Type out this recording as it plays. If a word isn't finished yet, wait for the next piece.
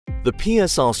The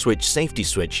PSRswitch safety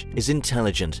switch is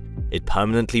intelligent. It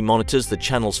permanently monitors the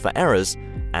channels for errors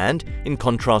and, in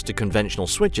contrast to conventional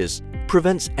switches,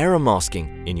 prevents error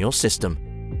masking in your system.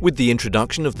 With the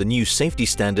introduction of the new safety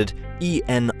standard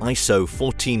EN ISO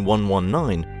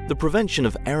 14119, the prevention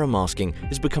of error masking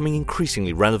is becoming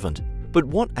increasingly relevant. But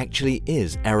what actually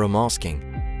is error masking?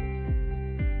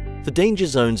 The danger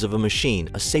zones of a machine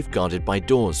are safeguarded by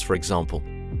doors, for example,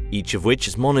 each of which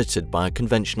is monitored by a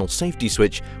conventional safety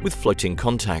switch with floating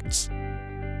contacts.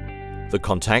 The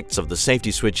contacts of the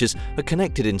safety switches are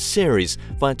connected in series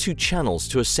via two channels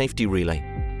to a safety relay.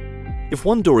 If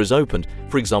one door is opened,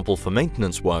 for example for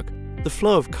maintenance work, the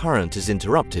flow of current is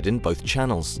interrupted in both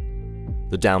channels.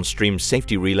 The downstream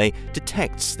safety relay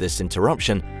detects this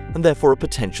interruption and therefore a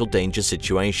potential danger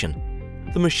situation.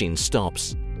 The machine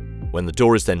stops. When the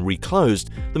door is then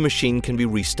reclosed, the machine can be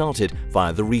restarted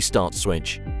via the restart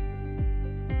switch.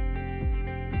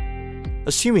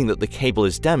 Assuming that the cable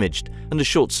is damaged and a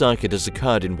short circuit has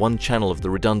occurred in one channel of the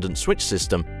redundant switch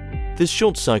system, this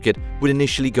short circuit would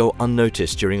initially go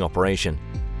unnoticed during operation.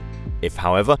 If,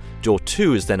 however, door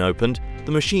 2 is then opened,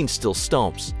 the machine still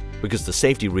stops because the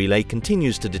safety relay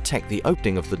continues to detect the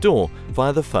opening of the door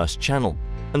via the first channel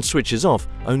and switches off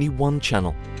only one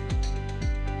channel.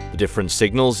 The different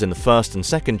signals in the first and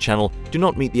second channel do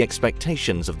not meet the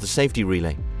expectations of the safety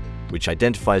relay, which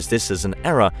identifies this as an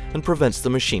error and prevents the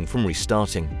machine from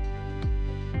restarting.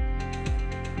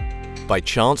 By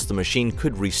chance, the machine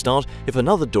could restart if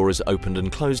another door is opened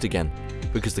and closed again,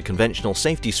 because the conventional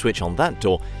safety switch on that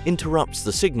door interrupts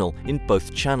the signal in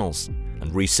both channels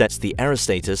and resets the error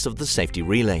status of the safety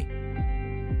relay.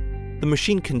 The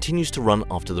machine continues to run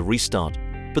after the restart,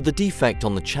 but the defect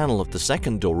on the channel of the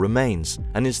second door remains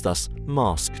and is thus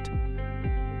masked.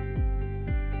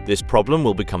 This problem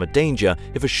will become a danger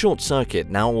if a short circuit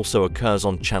now also occurs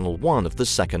on channel 1 of the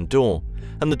second door,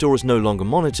 and the door is no longer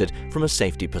monitored from a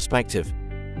safety perspective.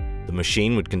 The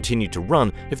machine would continue to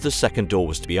run if the second door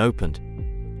was to be opened.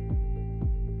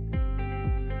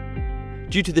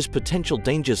 Due to this potential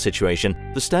danger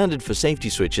situation, the standard for safety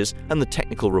switches and the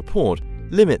technical report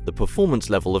limit the performance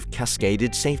level of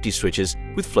cascaded safety switches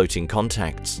with floating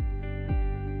contacts.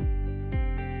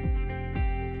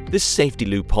 This safety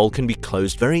loophole can be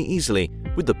closed very easily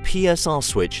with the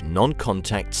PSRswitch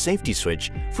non-contact safety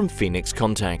switch from Phoenix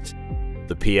Contact.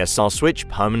 The PSRswitch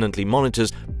permanently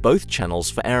monitors both channels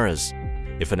for errors.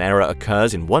 If an error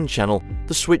occurs in one channel,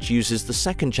 the switch uses the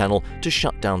second channel to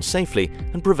shut down safely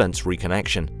and prevents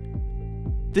reconnection.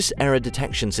 This error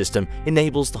detection system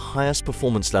enables the highest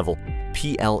performance level,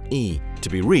 PLE, to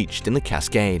be reached in the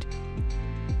cascade.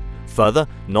 Further,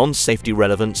 non-safety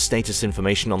relevant status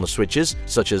information on the switches,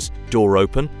 such as door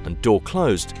open and door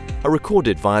closed, are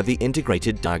recorded via the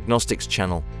integrated diagnostics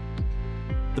channel.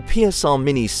 The PSR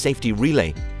Mini safety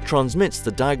relay transmits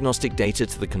the diagnostic data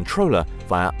to the controller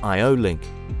via I/O link.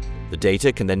 The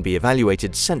data can then be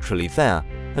evaluated centrally there,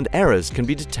 and errors can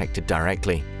be detected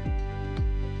directly.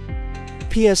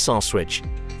 PSRswitch,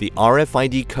 the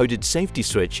RFID-coded safety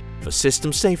switch for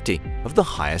system safety of the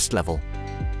highest level.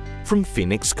 From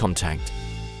Phoenix Contact.